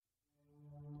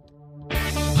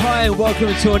G'day and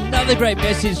welcome to another great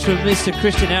message from Mr.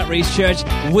 Christian Outreach Church.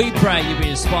 We pray you'll be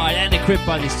inspired and equipped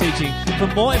by this teaching. For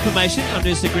more information on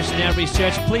Mr. Christian Outreach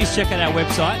Church, please check out our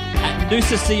website at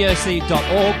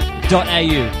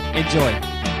noosacoc.org.au. Enjoy.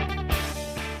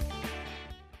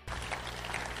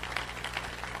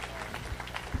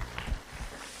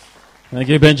 Thank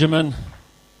you, Benjamin.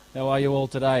 How are you all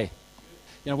today?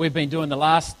 You know, we've been doing the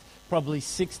last probably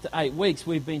 6 to 8 weeks,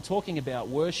 we've been talking about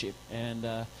worship,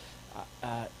 and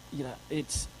you know,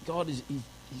 it's God is he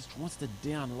wants to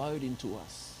download into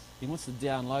us. He wants to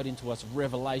download into us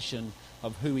revelation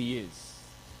of who He is.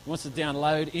 He wants to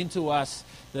download into us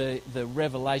the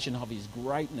revelation of His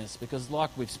greatness, because,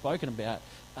 like we've spoken about,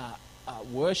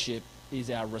 worship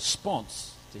is our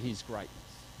response to His greatness.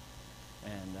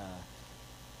 And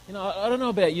you know, I don't know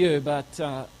about you, but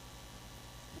you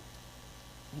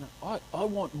know, I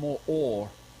want more awe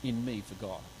in me for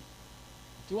God.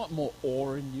 Do you want more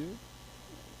awe in you?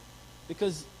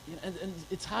 Because you know, and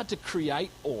it's hard to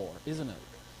create awe, isn't it?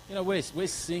 You know, we're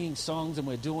singing songs and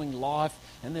we're doing life,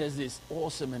 and there's this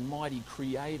awesome and mighty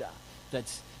Creator that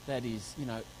is, you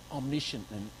know, omniscient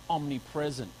and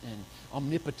omnipresent and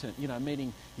omnipotent. You know,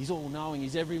 meaning He's all-knowing,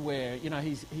 He's everywhere. You know,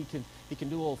 He can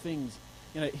do all things.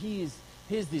 You know, here's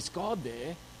this God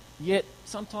there. Yet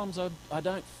sometimes I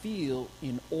don't feel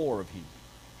in awe of Him.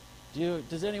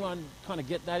 Does anyone kind of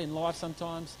get that in life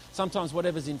sometimes? Sometimes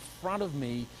whatever's in front of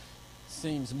me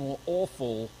seems more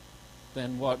awful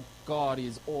than what God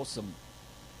is awesome.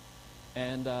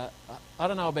 And I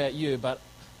don't know about you, but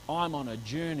I'm on a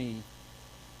journey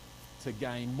to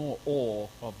gain more awe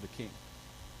of the King.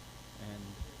 And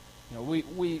you know,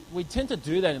 we tend to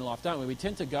do that in life, don't we? We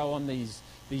tend to go on these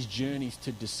journeys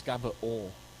to discover awe.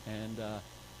 And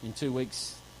in 2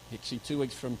 weeks, actually 2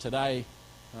 weeks from today,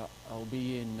 I'll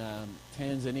be in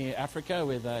Tanzania, Africa,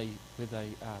 with my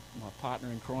partner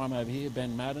in crime over here,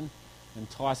 Ben Madden, and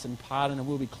Tyson Pardon, and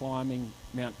we'll be climbing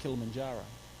Mount Kilimanjaro.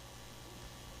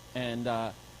 And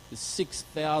it's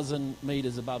 6,000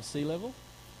 metres above sea level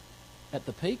at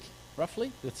the peak,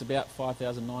 roughly. It's about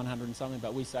 5,900 and something,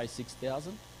 but we say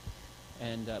 6,000.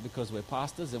 And because we're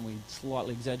pastors and we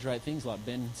slightly exaggerate things, like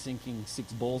Ben sinking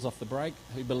 6 balls off the break.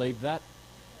 Who believed that?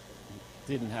 It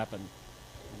didn't happen.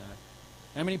 You know,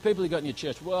 how many people have you got in your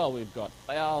church? Well, we've got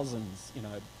thousands. You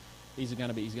know, he's going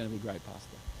to be a great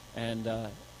pastor. And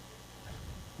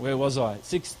where was I?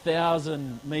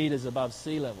 6,000 metres above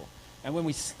sea level. And when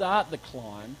we start the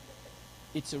climb,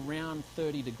 it's around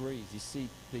 30 degrees. You see,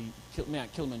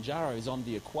 Mount Kilimanjaro is on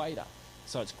the equator.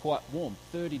 So it's quite warm,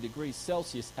 30 degrees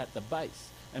Celsius at the base.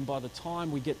 And by the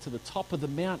time we get to the top of the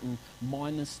mountain,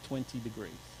 minus 20 degrees.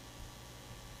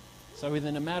 So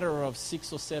within a matter of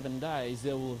 6 or 7 days,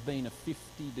 there will have been a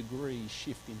 50-degree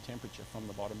shift in temperature from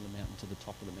the bottom of the mountain to the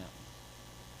top of the mountain.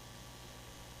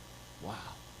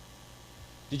 Wow.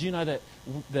 Did you know that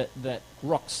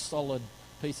rock-solid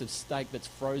piece of steak that's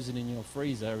frozen in your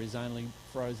freezer is only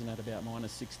frozen at about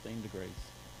minus 16 degrees?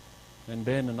 And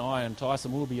Ben and I and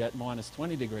Tyson will be at minus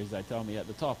 20 degrees, they tell me, at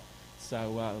the top.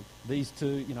 So these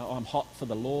two, you know, I'm hot for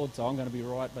the Lord, so I'm going to be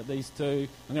right. But these two, I'm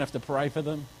going to have to pray for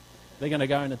them. They're going to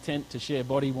go in a tent to share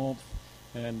body warmth.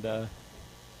 And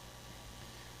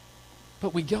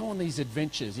but we go on these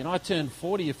adventures. You know, I turned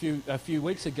 40 a few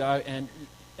weeks ago, and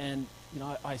you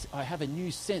know, I have a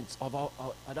new sense of I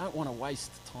don't want to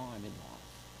waste time in life.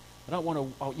 I don't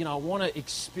want to, you know, I want to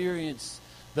experience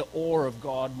the awe of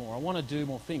God more. I want to do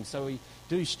more things. So we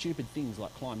do stupid things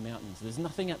like climb mountains. There's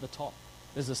nothing at the top.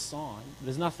 There's a sign.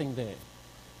 There's nothing there.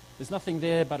 There's nothing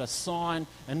there but a sign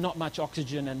and not much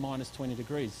oxygen and minus 20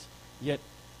 degrees. Yet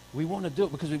we want to do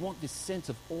it because we want this sense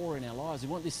of awe in our lives. We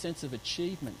want this sense of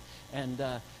achievement. And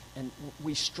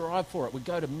we strive for it. We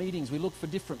go to meetings. We look for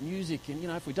different music. And, you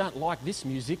know, if we don't like this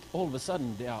music, all of a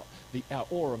sudden our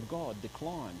awe of God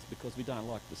declines because we don't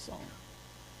like the song.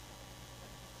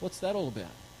 What's that all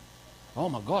about? Oh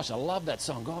my gosh, I love that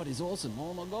song. God is awesome.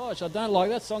 Oh my gosh, I don't like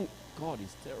that song. God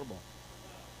is terrible.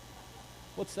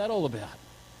 What's that all about?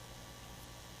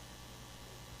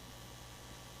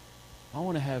 I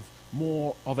want to have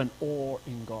more of an awe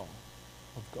in God,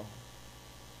 of God.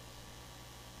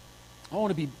 I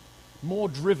want to be more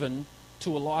driven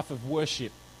to a life of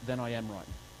worship than I am right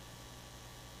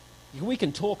now. We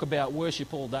can talk about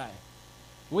worship all day.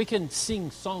 We can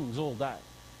sing songs all day.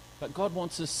 But God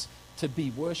wants us to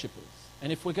be worshippers.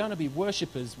 And if we're going to be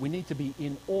worshippers, we need to be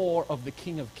in awe of the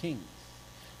King of Kings.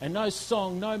 And no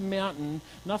song, no mountain,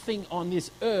 nothing on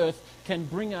this earth can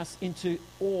bring us into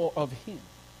awe of Him.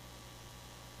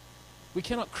 We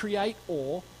cannot create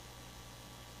awe.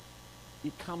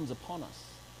 It comes upon us.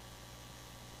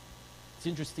 It's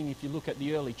interesting if you look at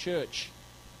the early church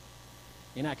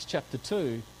in Acts chapter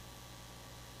 2,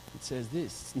 It says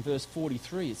this in verse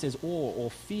 43. It says, awe or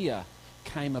fear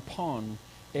came upon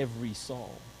every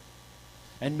soul.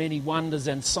 And many wonders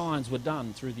and signs were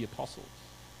done through the apostles.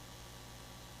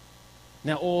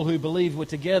 Now all who believed were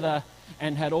together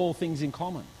and had all things in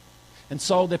common, and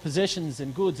sold their possessions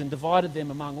and goods and divided them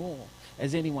among all,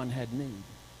 as anyone had need.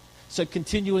 So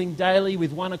continuing daily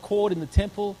with one accord in the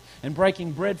temple and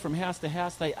breaking bread from house to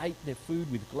house, they ate their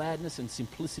food with gladness and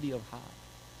simplicity of heart,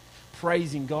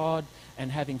 praising God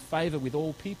and having favor with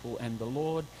all people. And the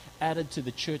Lord added to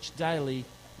the church daily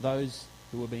those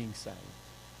who were being saved.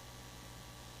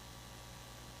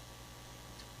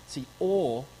 See,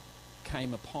 awe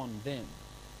came upon them.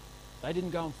 They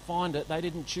didn't go and find it. They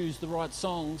didn't choose the right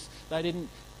songs. They didn't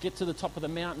get to the top of the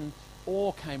mountain.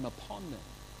 Awe came upon them.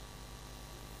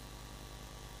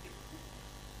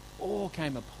 Awe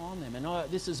came upon them. And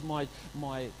this is my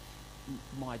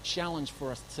challenge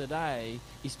for us today,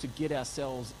 is to get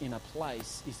ourselves in a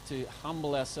place, is to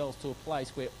humble ourselves to a place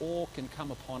where awe can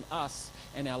come upon us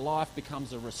and our life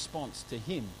becomes a response to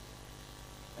Him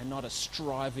and not a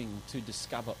striving to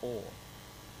discover awe.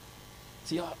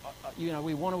 See,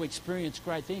 we want to experience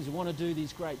great things. We want to do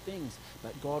these great things.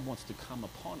 But God wants to come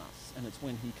upon us. And it's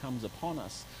when He comes upon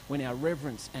us, when our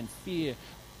reverence and fear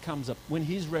comes up, when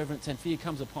His reverence and fear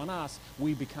comes upon us,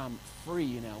 we become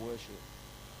free in our worship.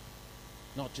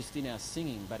 Not just in our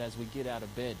singing, but as we get out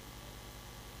of bed.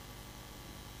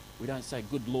 We don't say,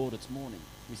 good Lord, it's morning.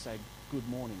 We say, good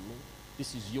morning, Lord.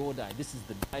 This is your day. This is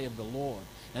the day of the Lord.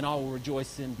 And I will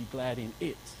rejoice and be glad in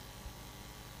it.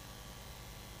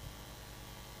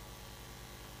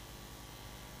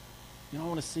 I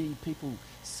want to see people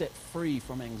set free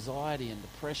from anxiety and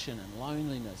depression and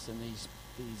loneliness and these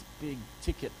big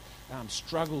ticket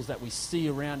struggles that we see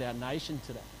around our nation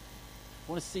today.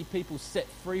 I want to see people set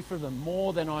free from them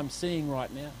more than I'm seeing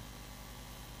right now.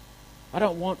 I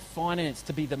don't want finance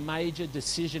to be the major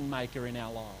decision maker in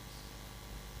our lives.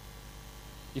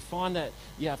 You find that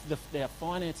our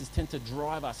finances tend to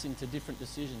drive us into different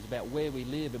decisions about where we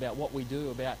live, about what we do,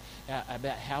 about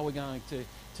how we're going to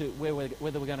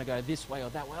whether we're going to go this way or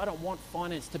that way. I don't want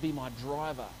finance to be my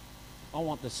driver. I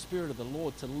want the Spirit of the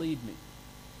Lord to lead me.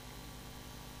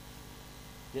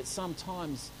 Yet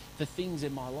sometimes the things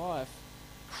in my life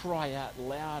cry out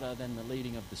louder than the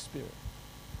leading of the Spirit.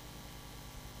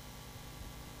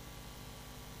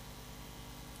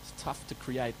 It's tough to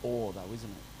create awe, though, isn't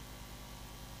it?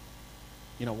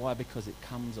 You know why? Because it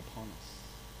comes upon us.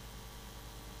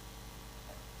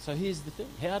 So here's the thing.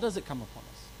 How does it come upon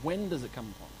us? When does it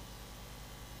come upon us?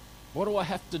 What do I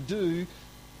have to do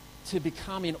to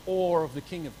become in awe of the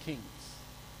King of Kings?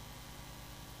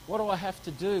 What do I have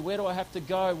to do? Where do I have to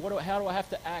go? How do I have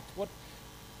to act?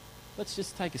 Let's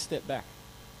just take a step back.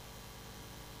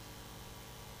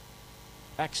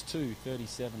 Acts 2,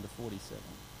 37 to 47.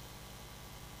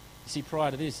 You see,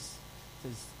 prior to this,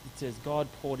 it says God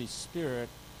poured His Spirit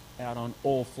out on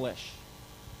all flesh.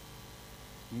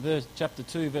 In chapter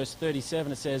 2, verse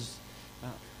 37, it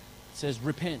says,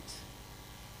 repent.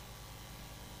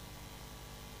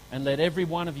 And let every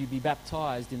one of you be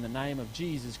baptized in the name of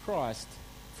Jesus Christ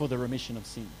for the remission of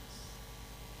sins.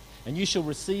 And you shall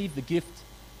receive the gift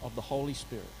of the Holy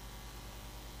Spirit.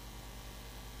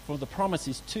 For the promise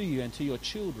is to you and to your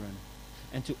children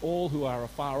and to all who are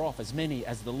afar off, as many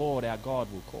as the Lord our God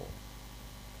will call.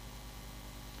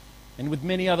 And with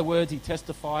many other words he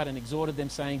testified and exhorted them,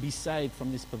 saying, be saved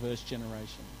from this perverse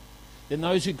generation. Then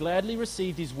those who gladly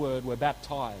received his word were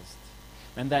baptized,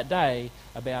 and that day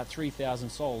about 3,000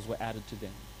 souls were added to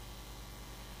them.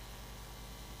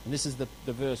 And this is the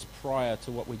verse prior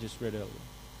to what we just read earlier.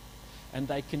 And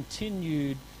they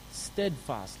continued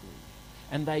steadfastly,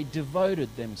 and they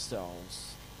devoted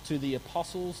themselves to the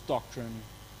apostles' doctrine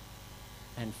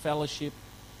and fellowship,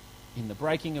 in the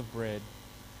breaking of bread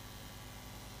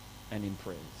and in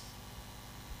prayers.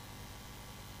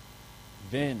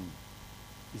 Then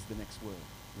is the next word.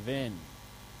 Then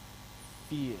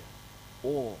fear,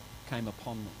 awe came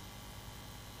upon them.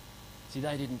 See,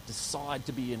 they didn't decide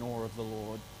to be in awe of the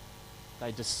Lord.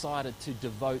 They decided to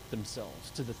devote themselves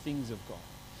to the things of God.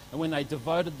 And when they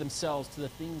devoted themselves to the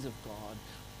things of God,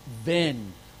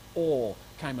 then awe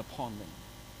came upon them.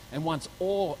 And once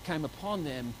awe came upon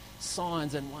them,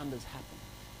 signs and wonders happened.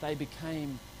 They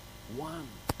became one.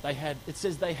 It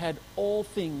says they had all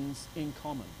things in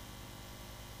common.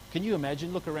 Can you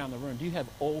imagine? Look around the room. Do you have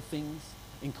all things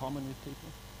in common with people?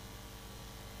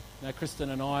 Now, Kristen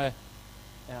and I,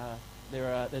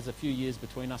 there's a few years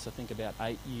between us, I think about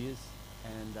 8 years.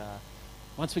 And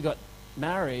once we got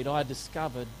married, I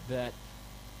discovered that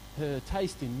her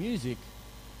taste in music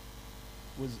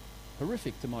was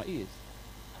horrific to my ears.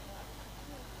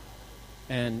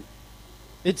 And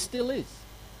it still is.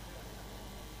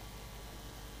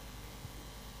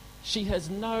 She has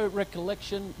no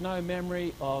recollection, no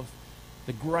memory of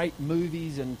the great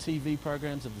movies and TV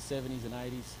programs of the 70s and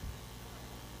 80s.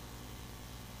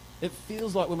 It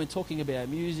feels like when we're talking about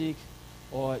music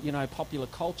or, popular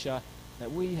culture,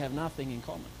 that we have nothing in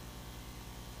common.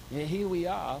 Yeah, here we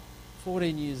are,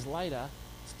 14 years later,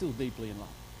 still deeply in love.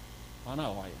 I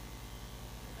know I am.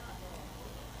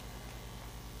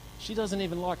 She doesn't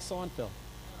even like Seinfeld.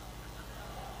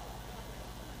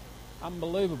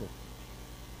 Unbelievable.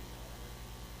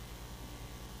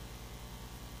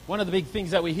 One of the big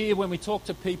things that we hear when we talk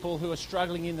to people who are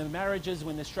struggling in their marriages,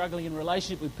 when they're struggling in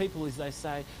relationship with people, is they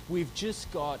say, we've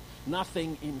just got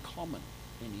nothing in common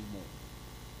anymore.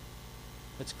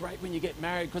 It's great when you get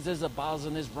married because there's a buzz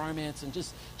and there's romance, and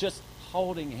just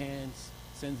holding hands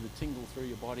sends the tingle through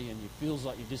your body and it feels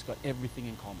like you've just got everything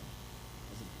in common.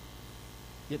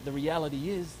 Yet the reality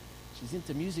is, she's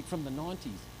into music from the 90s.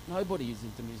 Nobody is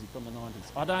into music from the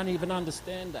 90s. I don't even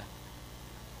understand that.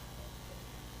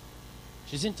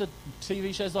 She's into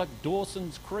TV shows like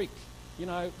Dawson's Creek.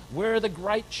 Where are the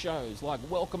great shows like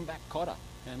Welcome Back, Kotter,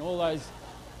 and all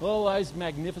those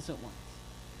magnificent ones?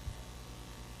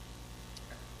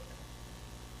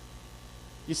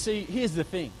 You see, here's the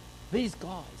thing. These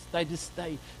guys,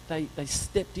 they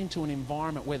stepped into an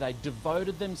environment where they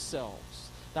devoted themselves.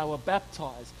 They were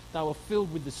baptized. They were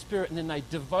filled with the Spirit, and then they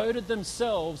devoted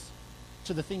themselves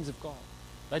to the things of God.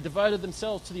 They devoted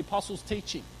themselves to the apostles'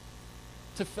 teaching,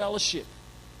 to fellowship,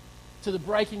 to the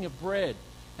breaking of bread,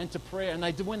 and to prayer.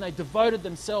 And when they devoted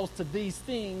themselves to these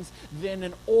things, then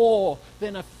an awe,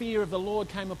 then a fear of the Lord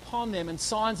came upon them, and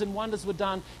signs and wonders were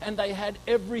done, and they had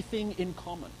everything in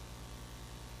common.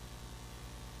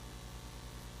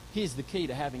 Here's the key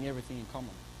to having everything in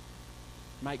common.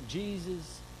 Make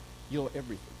Jesus your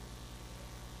everything.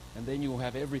 And then you will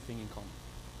have everything in common.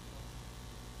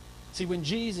 See, when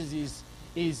Jesus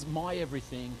is my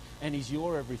everything and He's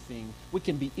your everything, we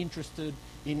can be interested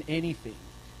in anything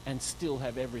and still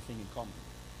have everything in common.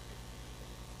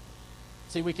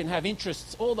 See, we can have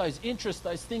interests, all those interests,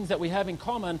 those things that we have in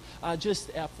common are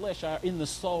just our flesh, are in the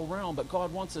soul realm. But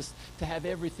God wants us to have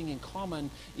everything in common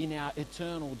in our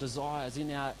eternal desires,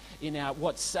 in our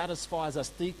what satisfies us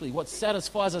deeply. What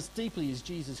satisfies us deeply is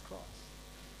Jesus Christ.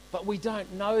 But we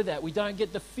don't know that. We don't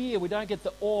get the fear. We don't get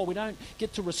the awe. We don't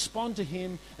get to respond to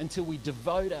Him until we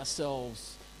devote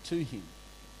ourselves to Him.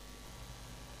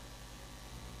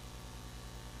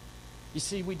 You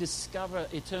see, we discover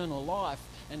eternal life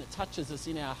and it touches us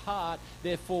in our heart.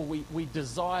 Therefore, we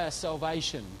desire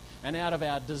salvation. And out of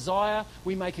our desire,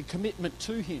 we make a commitment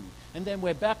to Him. And then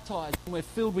we're baptized and we're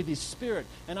filled with His Spirit.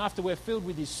 And after we're filled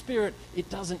with His Spirit, it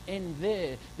doesn't end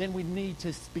there. Then we need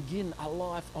to begin a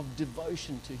life of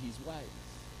devotion to His ways.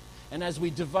 And as we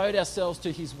devote ourselves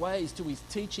to His ways, to His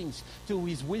teachings, to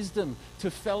His wisdom, to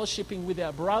fellowshipping with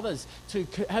our brothers, to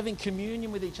having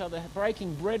communion with each other,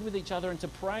 breaking bread with each other, and to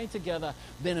praying together,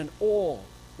 then an awe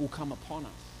will come upon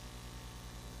us.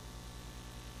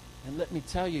 And let me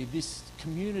tell you, this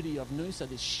community of Noosa,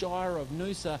 this Shire of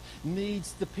Noosa,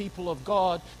 needs the people of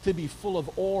God to be full of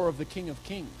awe of the King of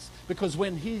Kings. Because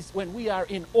when we are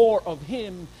in awe of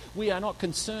Him, we are not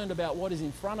concerned about what is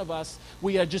in front of us.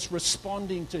 We are just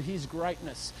responding to His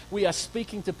greatness. We are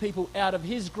speaking to people out of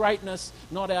His greatness,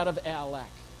 not out of our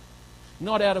lack.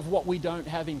 Not out of what we don't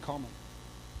have in common.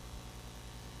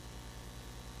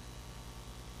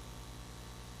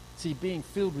 See, being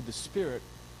filled with the Spirit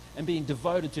and being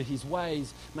devoted to His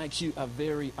ways makes you a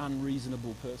very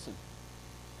unreasonable person.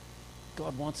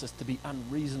 God wants us to be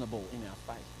unreasonable in our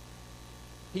faith.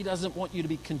 He doesn't want you to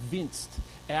be convinced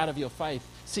out of your faith.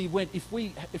 See, if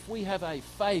we have a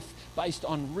faith based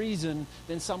on reason,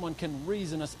 then someone can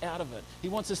reason us out of it. He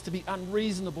wants us to be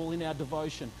unreasonable in our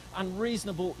devotion,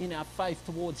 unreasonable in our faith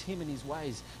towards Him and His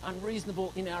ways,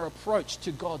 unreasonable in our approach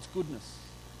to God's goodness.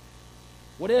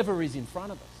 Whatever is in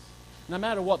front of us. No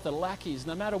matter what the lack is,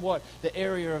 no matter what the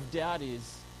area of doubt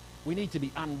is, we need to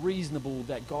be unreasonable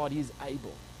that God is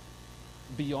able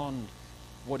beyond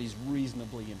what is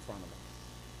reasonably in front of us.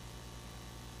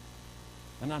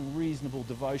 An unreasonable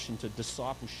devotion to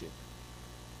discipleship.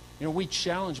 We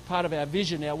challenge, part of our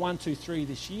vision, our 1, 2, 3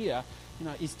 this year,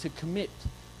 is to commit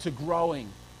to growing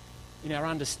in our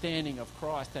understanding of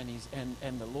Christ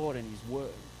and the Lord and His Word.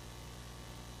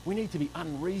 We need to be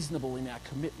unreasonable in our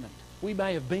commitment. We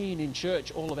may have been in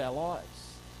church all of our lives.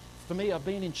 For me, I've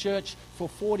been in church for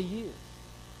 40 years.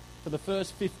 For the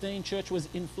first 15, church was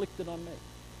inflicted on me.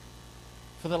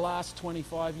 For the last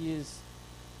 25 years,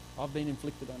 I've been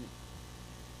inflicted on me.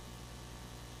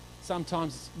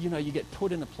 Sometimes, you get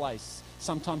put in a place.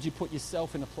 Sometimes you put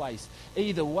yourself in a place.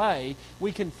 Either way,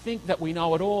 we can think that we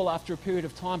know it all after a period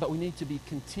of time, but we need to be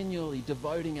continually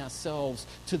devoting ourselves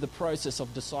to the process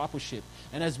of discipleship.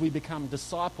 And as we become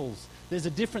disciples, there's a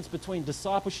difference between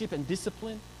discipleship and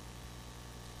discipline.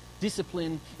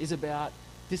 Discipline is about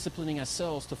disciplining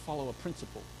ourselves to follow a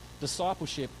principle.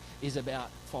 Discipleship is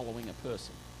about following a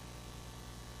person.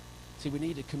 See, we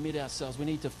need to commit ourselves. We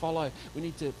need to follow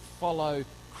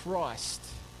Christ.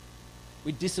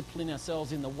 We discipline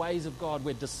ourselves in the ways of God.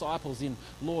 We're disciples in,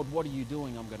 Lord, what are you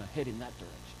doing? I'm going to head in that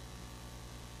direction.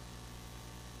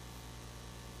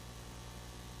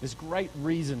 There's great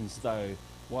reasons, though,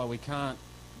 why we can't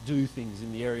do things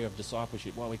in the area of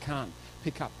discipleship, why we can't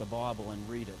pick up the Bible and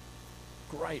read it.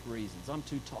 Great reasons. I'm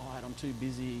too tired. I'm too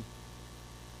busy.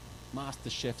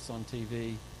 Master Chef's on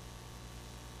TV.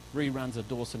 Reruns of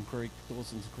Dawson's Creek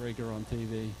are on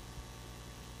TV.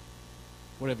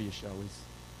 Whatever your show is.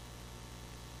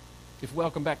 If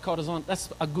Welcome Back Cotter's on, that's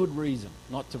a good reason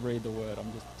not to read the Word.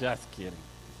 I'm just kidding.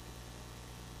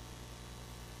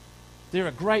 There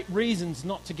are great reasons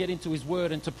not to get into His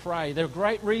Word and to pray. There are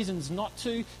great reasons not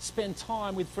to spend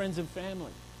time with friends and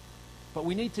family. But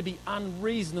we need to be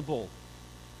unreasonable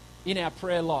in our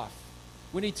prayer life.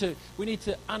 We need to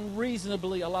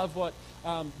unreasonably. I love what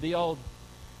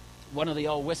one of the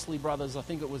old Wesley brothers, I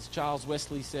think it was Charles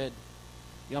Wesley, said,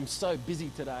 I'm so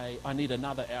busy today, I need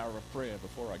another hour of prayer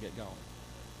before I get going.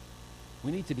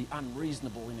 We need to be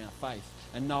unreasonable in our faith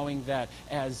and knowing that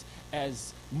as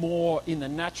more in the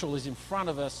natural is in front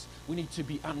of us, we need to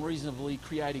be unreasonably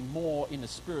creating more in the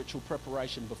spiritual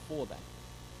preparation before that.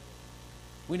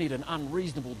 We need an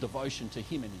unreasonable devotion to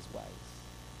Him and His ways.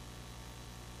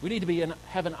 We need to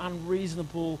have an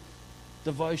unreasonable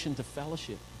devotion to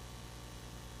fellowship.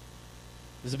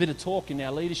 There's a bit of talk in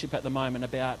our leadership at the moment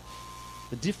about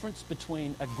the difference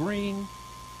between agreeing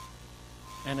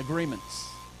and agreements.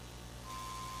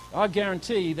 I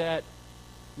guarantee that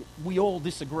we all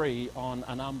disagree on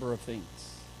a number of things.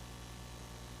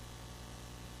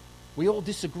 We all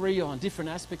disagree on different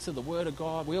aspects of the Word of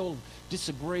God. We all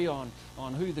disagree on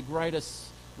who the greatest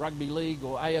rugby league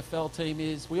or AFL team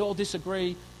is. We all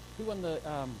disagree. Who won the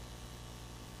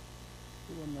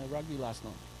rugby last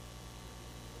night?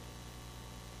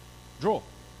 Draw.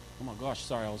 Oh my gosh,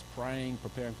 sorry, I was praying,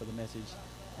 preparing for the message,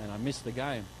 and I missed the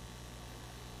game.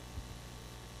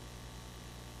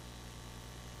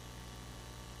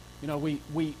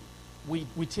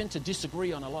 We tend to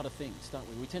disagree on a lot of things, don't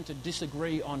we? We tend to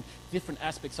disagree on different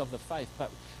aspects of the faith,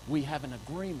 but we have an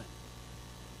agreement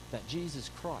that Jesus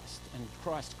Christ and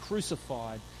Christ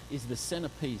crucified is the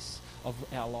centerpiece of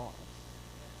our lives.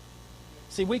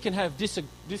 See, we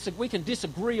can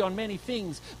disagree on many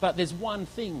things, but there's one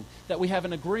thing that we have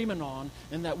an agreement on,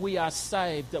 and that we are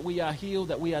saved, that we are healed,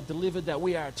 that we are delivered, that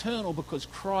we are eternal because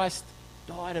Christ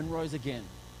died and rose again.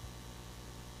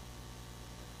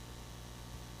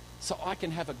 So I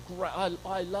can have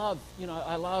I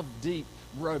love deep,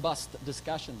 robust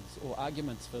discussions or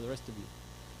arguments for the rest of you.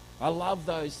 I love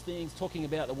those things, talking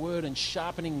about the Word and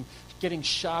getting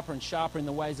sharper and sharper in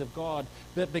the ways of God.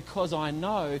 But because I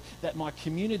know that my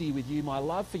community with you, my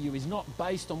love for you, is not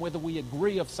based on whether we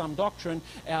agree of some doctrine.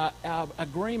 Our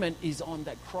agreement is on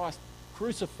that Christ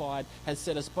crucified has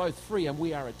set us both free, and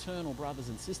we are eternal brothers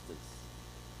and sisters.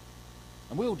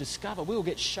 And we'll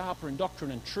get sharper in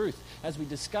doctrine and truth as we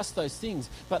discuss those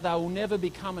things, but they will never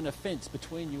become an offense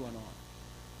between you and I.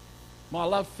 My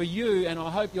love for you, and I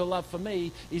hope your love for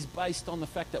me, is based on the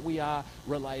fact that we are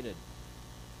related.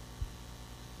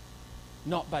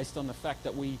 Not based on the fact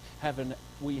that we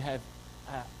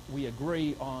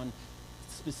agree on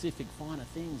specific finer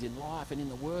things in life and in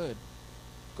the Word.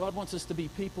 God wants us to be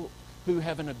people who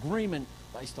have an agreement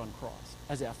based on Christ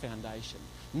as our foundation.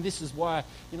 And this is why,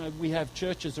 we have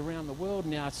churches around the world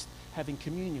now having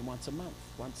communion once a month,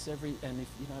 once every, and if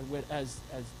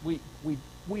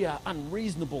we are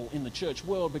unreasonable in the church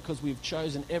world because we've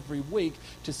chosen every week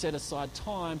to set aside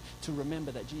time to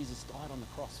remember that Jesus died on the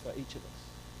cross for each of us.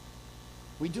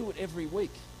 We do it every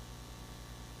week.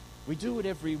 We do it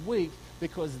every week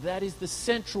because that is the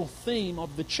central theme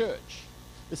of the church.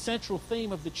 The central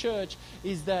theme of the church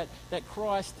is that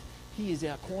Christ, He is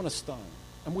our cornerstone.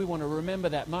 And we want to remember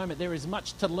that moment. There is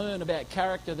much to learn about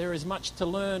character. There is much to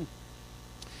learn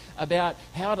about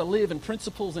how to live and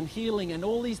principles and healing and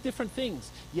all these different things.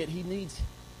 Yet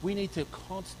we need to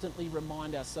constantly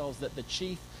remind ourselves that the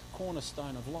chief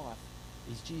cornerstone of life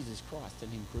is Jesus Christ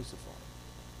and Him crucified.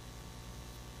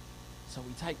 So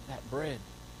we take that bread,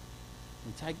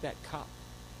 we take that cup,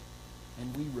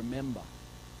 and we remember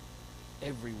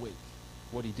every week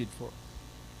what He did for us.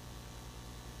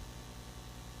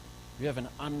 You have an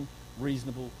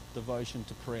unreasonable devotion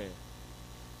to prayer.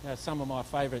 Some of my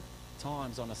favourite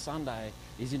times on a Sunday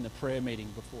is in the prayer meeting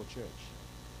before church.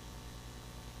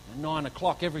 At 9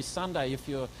 o'clock every Sunday, if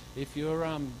you're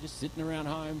just sitting around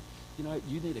home,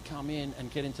 you need to come in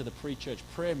and get into the pre-church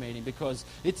prayer meeting, because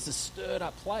it's a stirred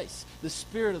up place. The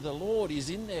Spirit of the Lord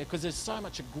is in there because there's so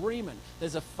much agreement.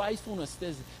 There's a faithfulness.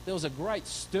 There was a great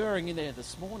stirring in there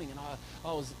this morning, and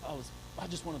I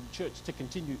just wanted the church to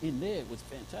continue in there. It was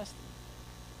fantastic.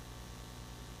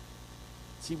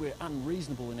 See, we're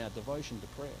unreasonable in our devotion to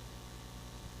prayer.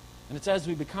 And it's as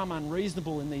we become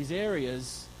unreasonable in these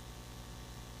areas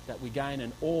that we gain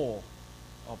an awe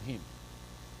of Him.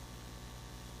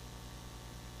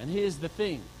 And here's the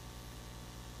thing.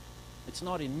 It's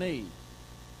not in me.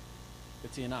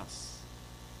 It's in us.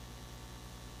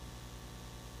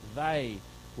 They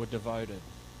were devoted.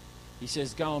 He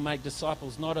says, go and make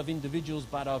disciples, not of individuals,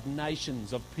 but of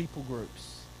nations, of people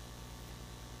groups.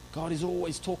 God is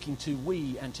always talking to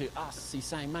we and to us. He's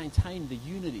saying, maintain the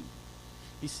unity.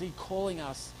 He's calling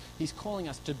us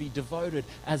to be devoted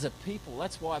as a people.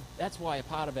 That's why a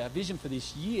part of our vision for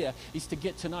this year is to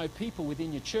get to know people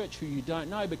within your church who you don't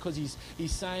know, because he's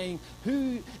saying,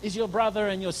 who is your brother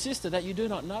and your sister that you do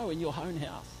not know in your own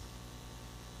house?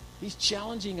 He's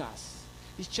challenging us.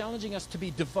 He's challenging us to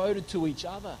be devoted to each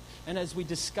other. And as we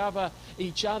discover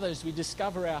each other, as we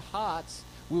discover our hearts,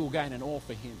 we will gain an awe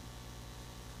for Him.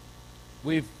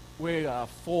 We're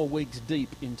 4 weeks deep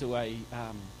into a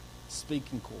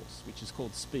speaking course, which is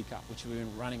called Speak Up, which we've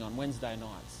been running on Wednesday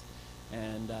nights.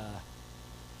 And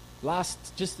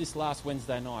this last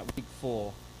Wednesday night, week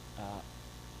 4,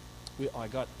 I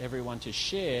got everyone to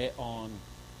share on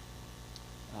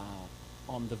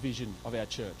the vision of our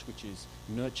church, which is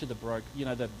nurture the broken.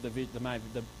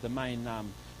 The main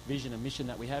vision and mission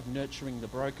that we have: nurturing the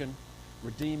broken,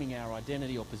 redeeming our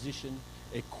identity or position,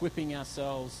 equipping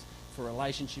ourselves for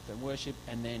relationship and worship,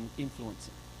 and then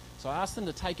influencing. So I asked them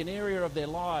to take an area of their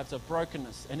lives of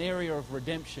brokenness, an area of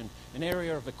redemption, an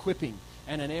area of equipping,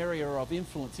 and an area of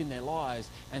influence in their lives,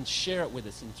 and share it with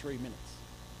us in 3 minutes.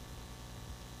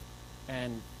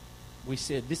 And we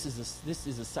said, this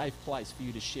is a safe place for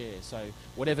you to share. So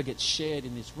whatever gets shared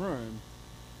in this room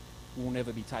will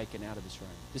never be taken out of this room.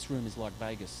 This room is like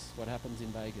Vegas. What happens in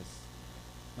Vegas?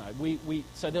 No,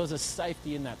 so there was a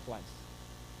safety in that place.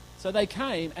 So they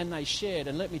came and they shared,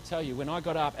 and let me tell you, when I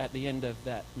got up at the end of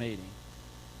that meeting,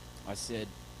 I said,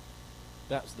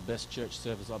 that was the best church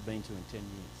service I've been to in 10 years.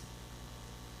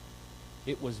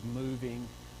 It was moving.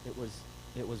 It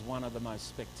was one of the most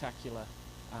spectacular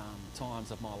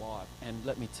times of my life. And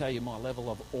let me tell you, my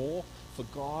level of awe for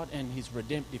God and His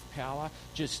redemptive power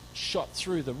just shot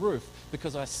through the roof,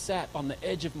 because I sat on the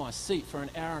edge of my seat for an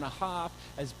hour and a half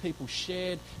as people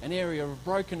shared an area of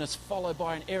brokenness followed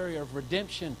by an area of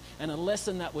redemption, and a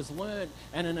lesson that was learned,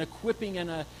 and an equipping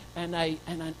and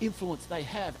an influence they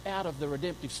have out of the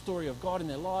redemptive story of God in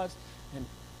their lives. And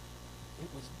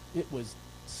it was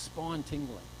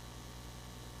spine-tingling.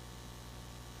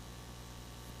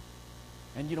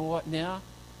 And you know what? Now,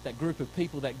 that group of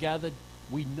people that gathered,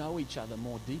 we know each other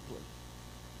more deeply.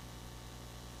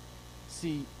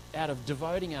 See, out of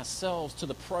devoting ourselves to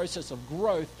the process of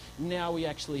growth, now we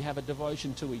actually have a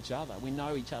devotion to each other. We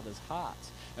know each other's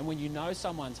hearts. And when you know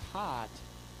someone's heart,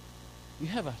 you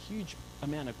have a huge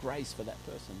amount of grace for that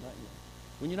person, don't you?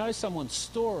 When you know someone's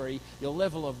story, your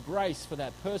level of grace for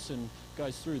that person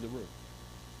goes through the roof.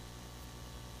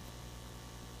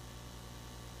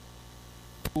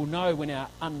 We'll know when our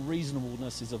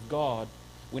unreasonableness is of God,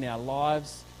 when our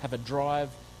lives have a drive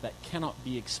that cannot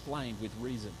be explained with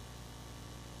reason.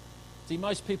 See,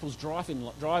 most people's drive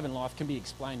in life can be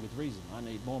explained with reason. I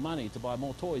need more money to buy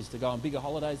more toys, to go on bigger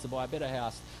holidays, to buy a better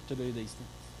house, to do these things.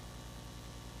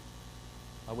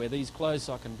 I wear these clothes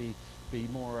so I can be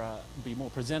more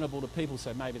presentable to people,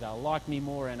 so maybe they'll like me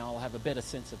more and I'll have a better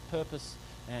sense of purpose,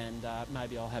 and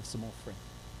maybe I'll have some more friends.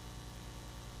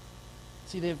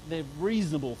 See, they're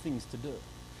reasonable things to do.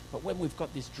 But when we've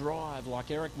got this drive,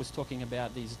 like Eric was talking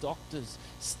about, these doctors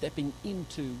stepping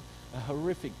into a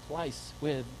horrific place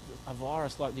where a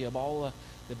virus like the Ebola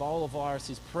virus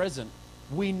is present,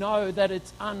 we know that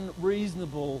it's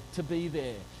unreasonable to be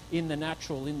there in the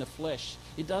natural, in the flesh.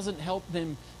 It doesn't help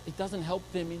them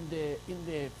in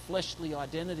their fleshly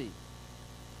identity.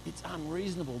 It's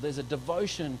unreasonable. There's a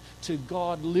devotion to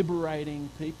God liberating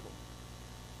people.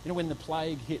 You know, when the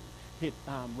plague hit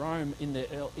Rome in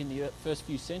the first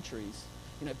few centuries,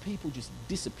 people just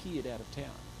disappeared out of town.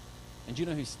 And do you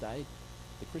know who stayed?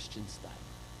 The Christians stayed.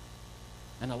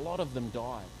 And a lot of them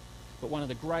died. But one of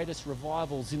the greatest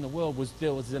revivals in the world was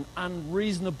there was an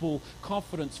unreasonable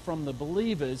confidence from the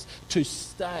believers to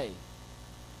stay.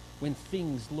 when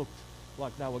things looked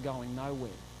like they were going nowhere.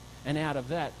 And out of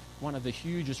that, one of the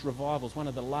hugest revivals, one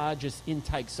of the largest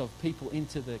intakes of people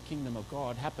into the kingdom of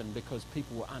God happened because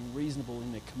people were unreasonable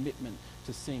in their commitment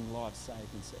to seeing lives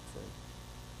saved and set free.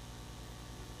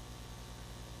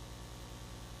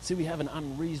 See, we have an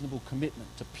unreasonable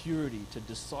commitment to purity, to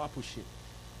discipleship,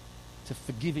 to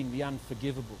forgiving the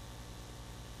unforgivable,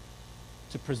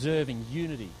 to preserving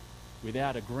unity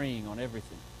without agreeing on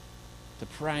everything, to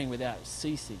praying without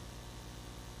ceasing.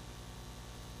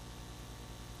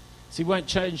 See, we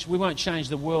won't change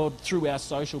the world through our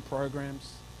social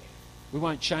programs. We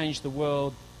won't change the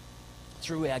world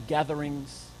through our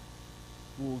gatherings.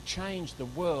 We'll change the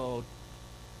world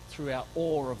through our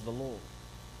awe of the Lord.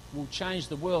 We'll change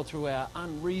the world through our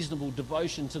unreasonable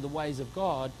devotion to the ways of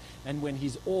God. And when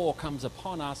His awe comes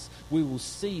upon us, we will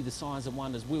see the signs and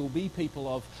wonders. We will be people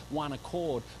of one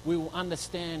accord. We will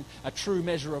understand a true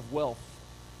measure of wealth.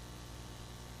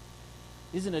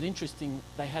 Isn't it interesting?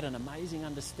 They had an amazing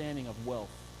understanding of wealth.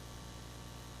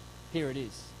 Here it is.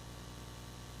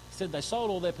 It said they sold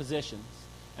all their possessions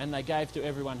and they gave to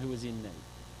everyone who was in need.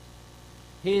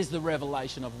 Here's the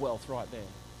revelation of wealth right there.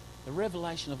 The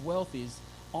revelation of wealth is,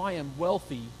 I am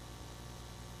wealthy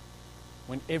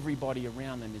when everybody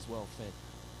around them is well fed.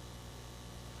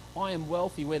 I am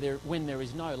wealthy when there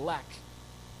is no lack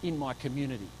in my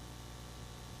community.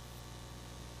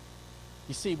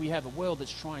 You see, we have a world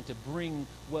that's trying to bring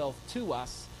wealth to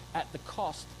us at the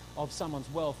cost of someone's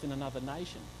wealth in another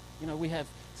nation. You know, we have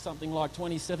something like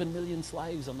 27 million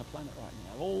slaves on the planet right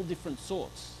now, all different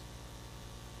sorts.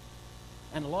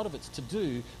 And a lot of it's to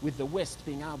do with the West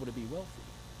being able to be wealthy.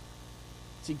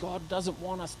 See, God doesn't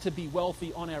want us to be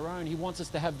wealthy on our own. He wants us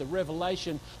to have the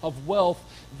revelation of wealth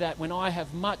that when I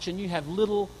have much and you have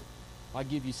little, I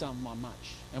give you some of my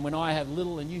much. And when I have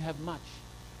little and you have much,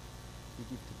 you give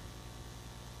to me.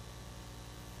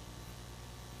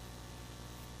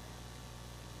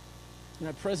 You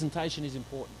know, presentation is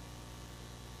important.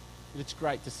 It's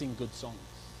great to sing good songs.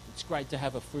 It's great to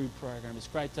have a food program. It's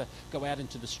great to go out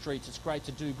into the streets. It's great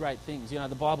to do great things. You know,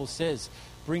 the Bible says,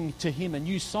 bring to Him a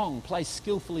new song, play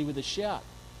skillfully with a shout.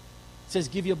 It says,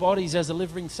 give your bodies as a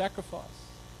living sacrifice.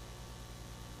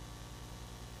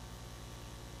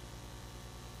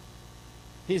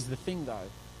 Here's the thing though,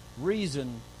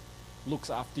 reason looks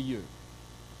after you.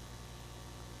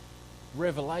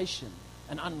 Revelation,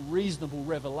 an unreasonable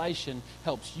revelation,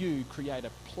 helps you create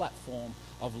a platform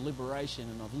of liberation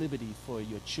and of liberty for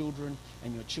your children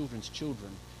and your children's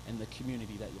children and the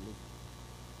community that you live in.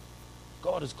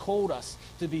 God has called us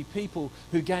to be people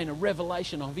who gain a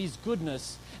revelation of His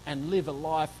goodness and live a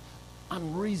life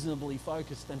unreasonably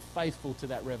focused and faithful to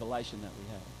that revelation that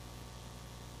we have.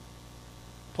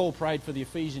 Paul prayed for the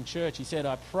Ephesian church. He said,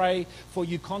 I pray for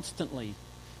you constantly.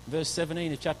 Verse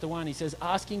 17 of chapter 1, he says,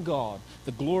 asking God,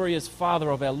 the glorious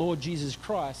Father of our Lord Jesus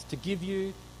Christ, to give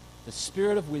you the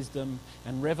spirit of wisdom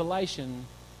and revelation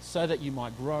so that you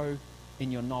might grow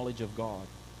in your knowledge of God.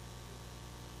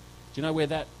 Do you know where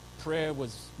that prayer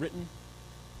was written?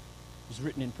 It was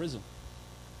written in prison.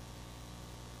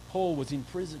 Paul was in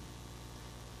prison.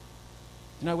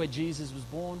 Do you know where Jesus was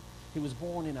born? He was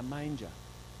born in a manger.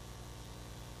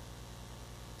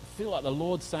 I feel like the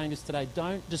Lord's saying to us today,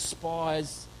 don't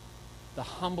despise the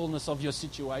humbleness of your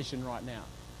situation right now.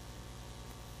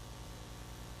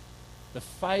 The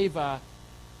favour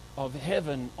of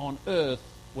heaven on earth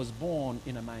was born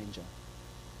in a manger.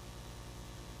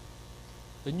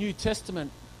 The New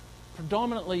Testament,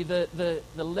 predominantly the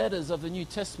letters of the New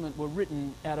Testament were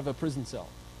written out of a prison cell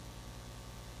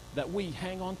that we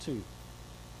hang on to.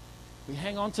 We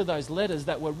hang on to those letters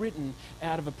that were written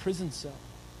out of a prison cell.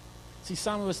 See,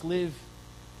 some of us live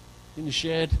in the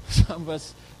shed. Some of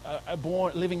us are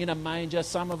born living in a manger.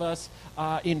 Some of us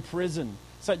are in prison.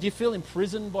 So do you feel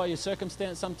imprisoned by your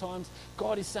circumstance sometimes?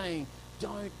 God is saying,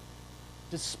 don't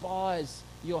despise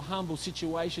your humble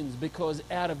situations, because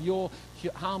out of your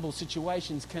humble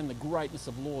situations can the greatness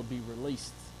of Lord be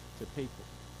released to people.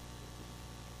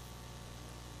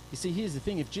 You see, here's the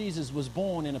thing. If Jesus was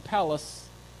born in a palace,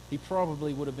 He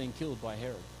probably would have been killed by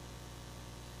Herod.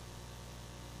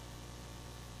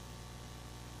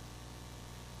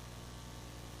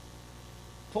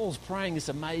 Paul's praying this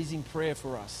amazing prayer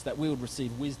for us, that we would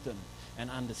receive wisdom and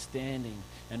understanding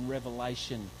and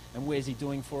revelation. And where's he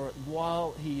doing for it?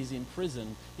 While he is in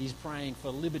prison, he's praying for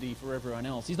liberty for everyone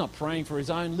else. He's not praying for his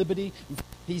own liberty.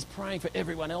 He's praying for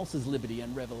everyone else's liberty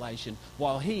and revelation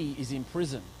while he is in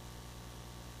prison.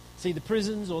 See, the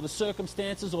prisons or the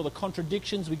circumstances or the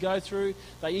contradictions we go through,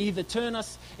 they either turn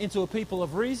us into a people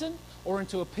of reason or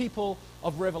into a people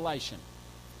of revelation.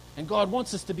 And God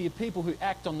wants us to be a people who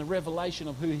act on the revelation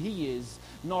of who He is,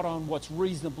 not on what's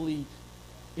reasonably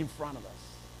in front of us.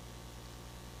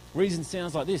 Reason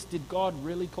sounds like this: did God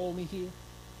really call me here?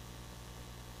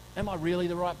 Am I really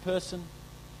the right person?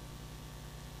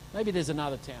 Maybe there's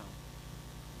another town.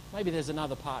 Maybe there's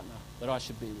another partner that I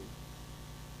should be with.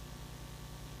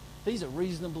 These are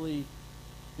reasonably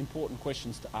important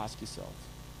questions to ask yourself.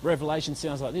 Revelation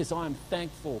sounds like this: I am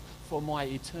thankful for my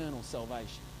eternal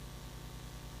salvation.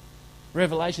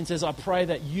 Revelation says, I pray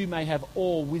that you may have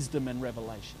all wisdom and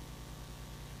revelation.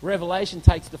 Revelation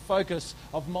takes the focus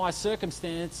of my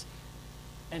circumstance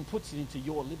and puts it into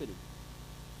your liberty.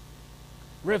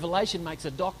 Revelation makes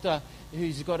a doctor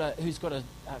who's got a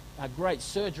great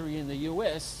surgery in the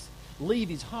US leave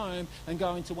his home and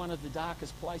go into one of the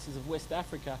darkest places of West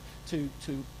Africa to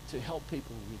help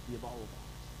people with the Ebola virus.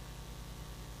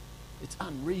 It's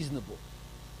unreasonable.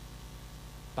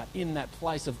 But in that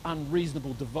place of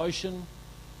unreasonable devotion,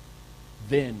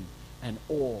 then an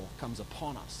awe comes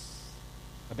upon us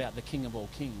about the King of all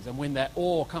kings. And when that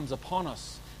awe comes upon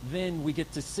us, then we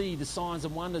get to see the signs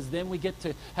and wonders. Then we get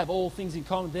to have all things in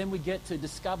common. Then we get to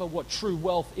discover what true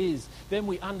wealth is. Then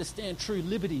we understand true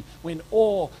liberty when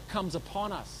awe comes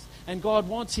upon us. And God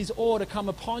wants His awe to come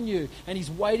upon you, and He's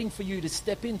waiting for you to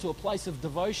step into a place of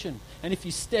devotion. And if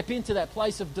you step into that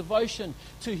place of devotion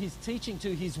to His teaching,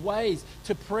 to His ways,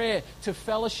 to prayer, to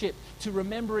fellowship, to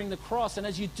remembering the cross, and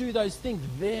as you do those things,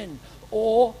 then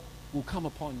awe will come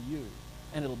upon you,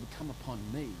 and it'll come upon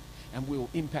me, and we'll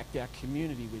impact our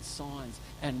community with signs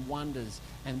and wonders,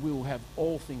 and we will have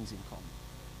all things in common.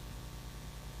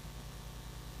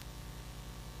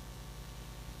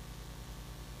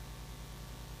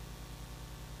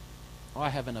 I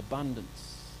have an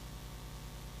abundance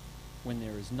when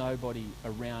there is nobody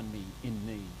around me in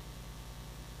need.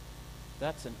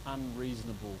 That's an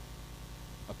unreasonable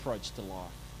approach to life.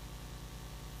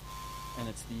 And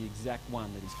it's the exact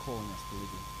one that He's calling us to live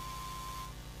in.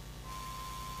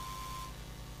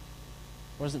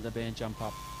 Why doesn't the band jump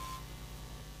up?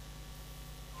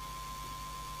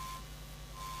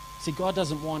 See, God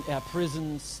doesn't want our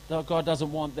prisons, God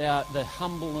doesn't want the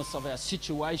humbleness of our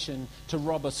situation to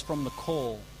rob us from the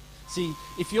call. See,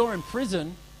 if you're in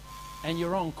prison and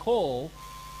you're on call,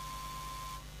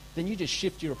 then you just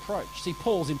shift your approach. See,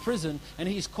 Paul's in prison and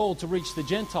he's called to reach the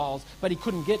Gentiles, but he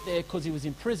couldn't get there because he was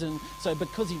in prison. So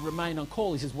because he remained on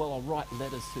call, he says, well, I'll write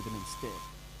letters to them instead.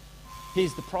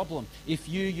 Here's the problem. If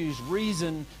you use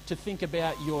reason to think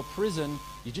about your prison,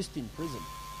 you're just in prison.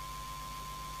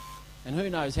 And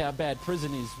who knows how bad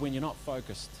prison is when you're not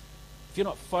focused. If you're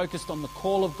not focused on the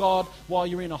call of God while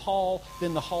you're in a hole,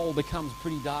 then the hole becomes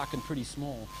pretty dark and pretty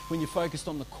small. When you're focused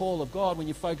on the call of God, when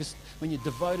you're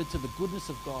devoted to the goodness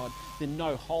of God, then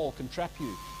no hole can trap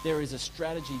you. There is a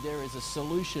strategy, there is a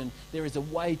solution, there is a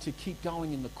way to keep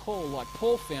going in the call, like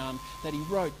Paul found that he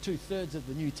wrote 2/3 of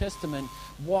the New Testament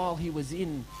while he was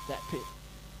in that pit.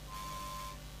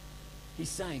 He's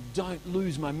saying, don't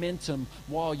lose momentum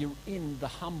while you're in the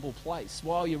humble place,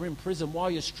 while you're in prison,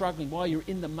 while you're struggling, while you're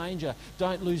in the manger.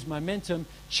 Don't lose momentum.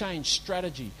 Change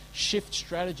strategy. Shift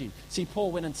strategy. See,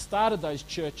 Paul went and started those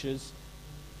churches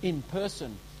in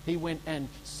person. He went and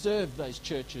served those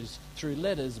churches through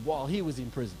letters while he was in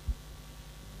prison.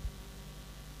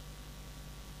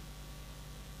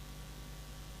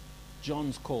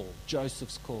 John's call,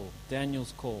 Joseph's call,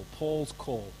 Daniel's call, Paul's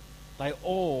call. They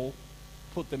all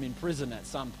put them in prison at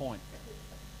some point.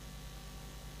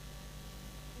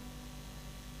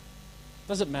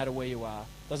 Doesn't matter where you are.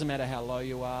 Doesn't matter how low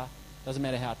you are. Doesn't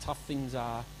matter how tough things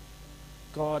are.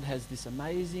 God has this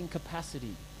amazing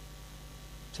capacity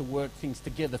to work things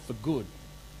together for good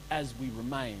as we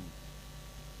remain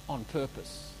on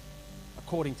purpose,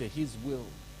 according to His will,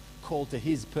 called to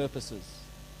His purposes.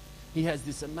 He has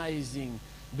this amazing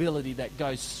ability that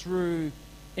goes through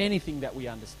anything that we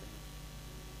understand.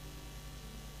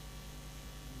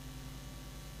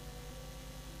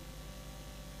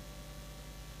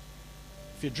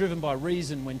 If you're driven by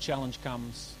reason when challenge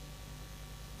comes,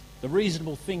 the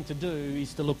reasonable thing to do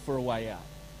is to look for a way out.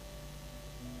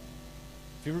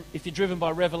 If you're driven by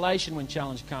revelation when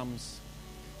challenge comes,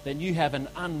 then you have an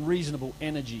unreasonable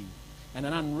energy and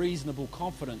an unreasonable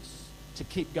confidence to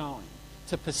keep going,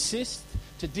 to persist,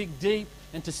 to dig deep,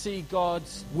 and to see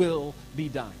God's will be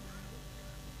done.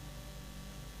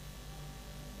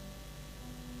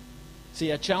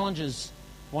 See, our challenges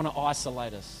want to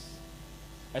isolate us.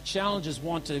 Our challenges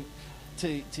want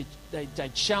they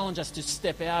challenge us to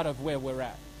step out of where we're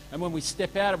at. And when we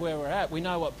step out of where we're at, we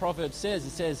know what Proverbs says.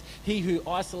 It says, he who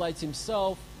isolates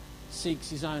himself seeks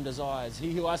his own desires.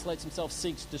 He who isolates himself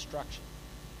seeks destruction.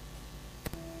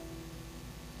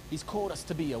 He's called us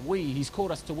to be a we. He's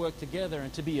called us to work together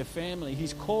and to be a family.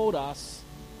 He's called us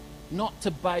not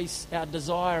to base our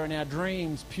desire and our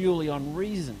dreams purely on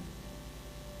reason.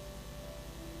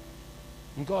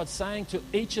 And God's saying to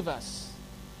each of us,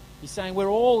 He's saying we're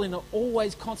all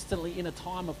always constantly in a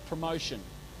time of promotion.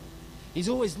 He's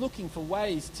always looking for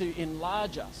ways to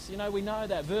enlarge us. You know, we know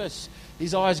that verse.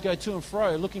 His eyes go to and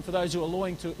fro, looking for those who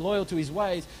are loyal to His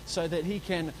ways so that He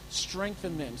can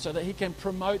strengthen them, so that He can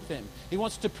promote them. He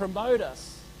wants to promote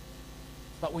us.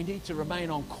 But we need to remain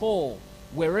on call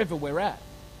wherever we're at.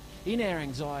 In our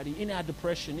anxiety, in our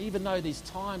depression, even though these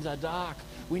times are dark,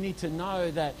 we need to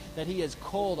know that He has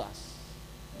called us.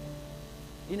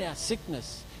 In our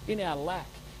sickness, in our lack,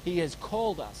 He has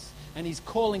called us. And He's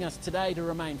calling us today to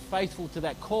remain faithful to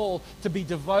that call, to be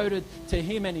devoted to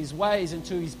Him and His ways and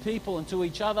to His people and to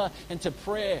each other and to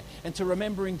prayer and to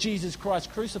remembering Jesus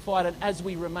Christ crucified. And as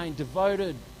we remain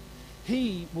devoted,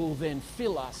 He will then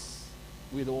fill us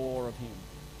with awe of Him.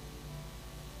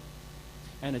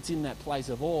 And it's in that place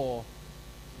of awe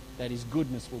that His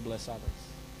goodness will bless others.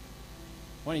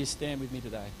 Why don't you stand with me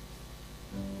today?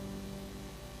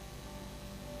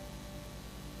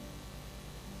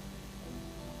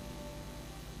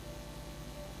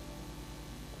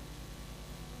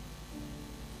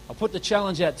 I'll put the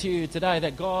challenge out to you today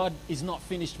that God is not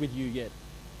finished with you yet.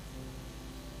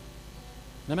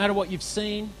 No matter what you've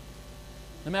seen,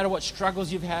 no matter what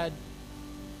struggles you've had.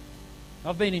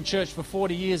 I've been in church for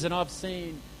 40 years and I've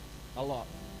seen a lot.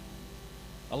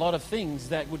 A lot of things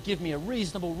that would give me a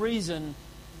reasonable reason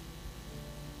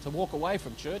to walk away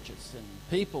from churches and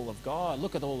people of God.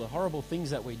 Look at all the horrible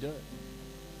things that we do.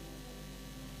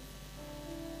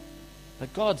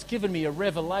 But God's given me a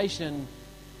revelation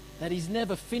that He's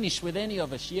never finished with any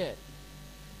of us yet.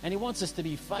 And He wants us to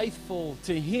be faithful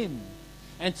to Him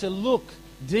and to look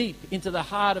deep into the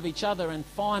heart of each other and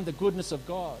find the goodness of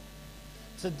God.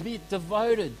 To be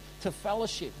devoted to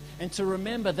fellowship and to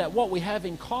remember that what we have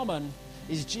in common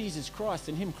is Jesus Christ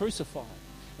and Him crucified.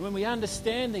 And when we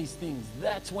understand these things,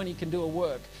 that's when He can do a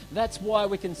work. That's why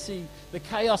we can see the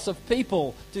chaos of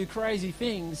people do crazy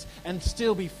things and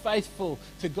still be faithful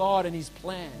to God and His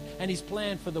plan. And His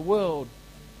plan for the world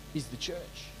is the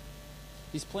church.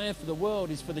 His plan for the world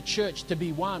is for the church to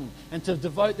be one and to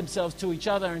devote themselves to each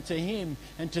other and to Him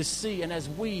and to see. And as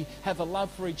we have a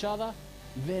love for each other,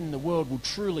 then the world will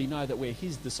truly know that we're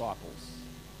His disciples.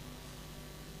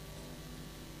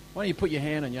 Why don't you put your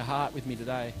hand on your heart with me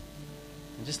today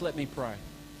and just let me pray.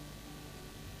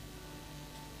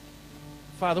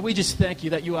 Father, we just thank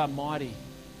You that You are mighty.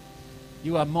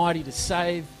 You are mighty to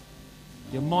save.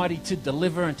 You're mighty to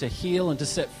deliver and to heal and to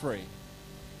set free.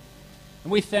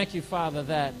 And we thank You, Father,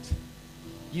 that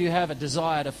You have a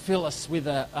desire to fill us with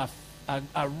a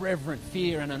reverent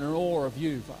fear and an awe of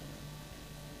You, Father.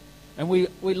 And we,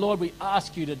 Lord, we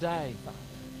ask You today, Father,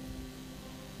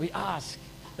 we ask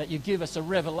that You give us a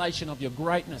revelation of Your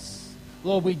greatness.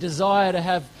 Lord, we desire to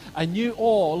have a new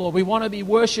awe. Lord, we want to be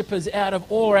worshippers out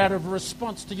of awe, out of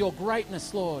response to Your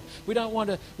greatness, Lord. We don't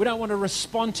want to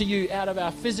respond to You out of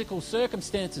our physical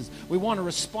circumstances. We want to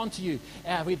respond to You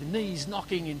with knees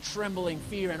knocking in trembling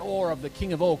fear and awe of the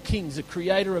King of all kings, the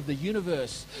Creator of the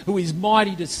universe, who is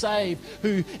mighty to save,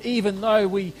 who even though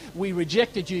we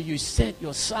rejected You, You sent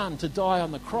Your Son to die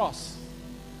on the cross.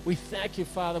 We thank You,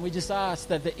 Father. We just ask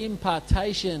that the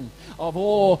impartation of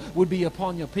awe would be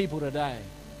upon Your people today.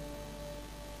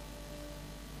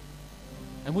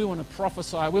 And we want to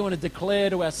prophesy, we want to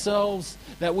declare to ourselves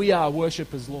that we are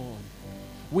worshippers, Lord.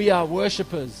 We are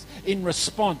worshippers in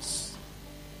response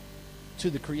to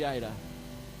the Creator.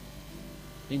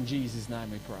 In Jesus'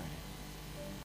 name we pray.